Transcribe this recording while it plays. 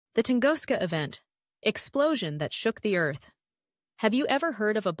The Tunguska event, explosion that shook the Earth. Have you ever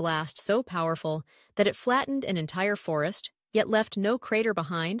heard of a blast so powerful that it flattened an entire forest, yet left no crater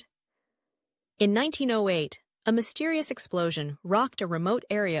behind? In 1908, a mysterious explosion rocked a remote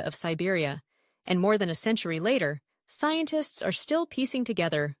area of Siberia, and more than a century later, scientists are still piecing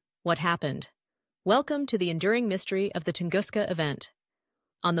together what happened. Welcome to the enduring mystery of the Tunguska event.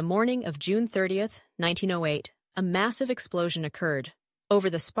 On the morning of June 30th, 1908, a massive explosion occurred over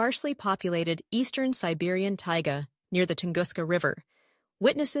the sparsely populated eastern Siberian taiga near the Tunguska River.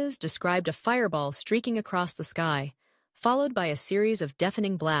 Witnesses described a fireball streaking across the sky, followed by a series of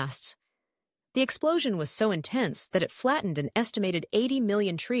deafening blasts. The explosion was so intense that it flattened an estimated 80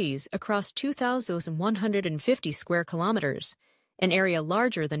 million trees across 2,150 square kilometers, an area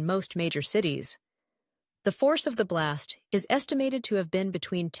larger than most major cities. The force of the blast is estimated to have been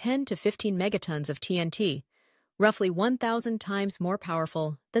between 10 to 15 megatons of TNT, roughly 1,000 times more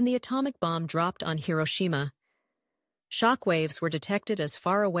powerful than the atomic bomb dropped on Hiroshima. Shock waves were detected as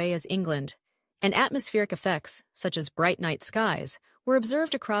far away as England, and atmospheric effects, such as bright night skies, were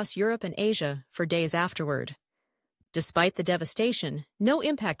observed across Europe and Asia for days afterward. Despite the devastation, no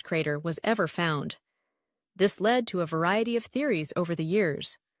impact crater was ever found. This led to a variety of theories over the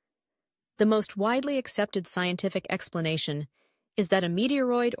years. The most widely accepted scientific explanation is that a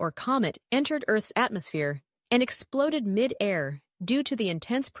meteoroid or comet entered Earth's atmosphere and exploded mid-air due to the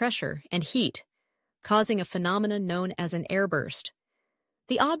intense pressure and heat, causing a phenomenon known as an airburst.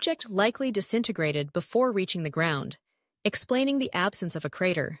 The object likely disintegrated before reaching the ground, explaining the absence of a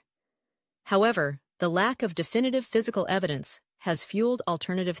crater. However, the lack of definitive physical evidence has fueled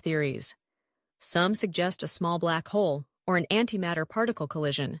alternative theories. Some suggest a small black hole or an antimatter particle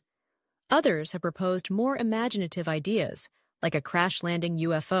collision. Others have proposed more imaginative ideas, like a crash-landing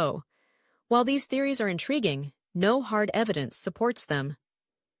UFO. While these theories are intriguing, no hard evidence supports them.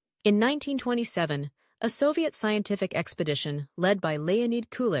 In 1927, a Soviet scientific expedition led by Leonid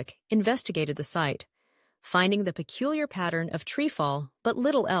Kulik investigated the site, finding the peculiar pattern of treefall but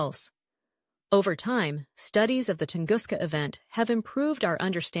little else. Over time, studies of the Tunguska event have improved our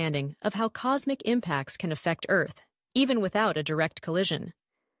understanding of how cosmic impacts can affect Earth, even without a direct collision.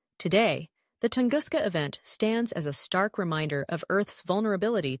 Today, the Tunguska event stands as a stark reminder of Earth's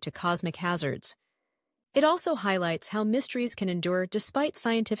vulnerability to cosmic hazards. It also highlights how mysteries can endure despite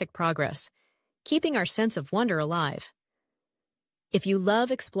scientific progress, keeping our sense of wonder alive. If you love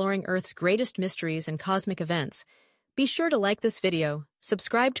exploring Earth's greatest mysteries and cosmic events, be sure to like this video,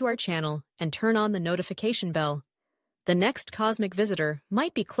 subscribe to our channel, and turn on the notification bell. The next cosmic visitor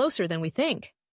might be closer than we think.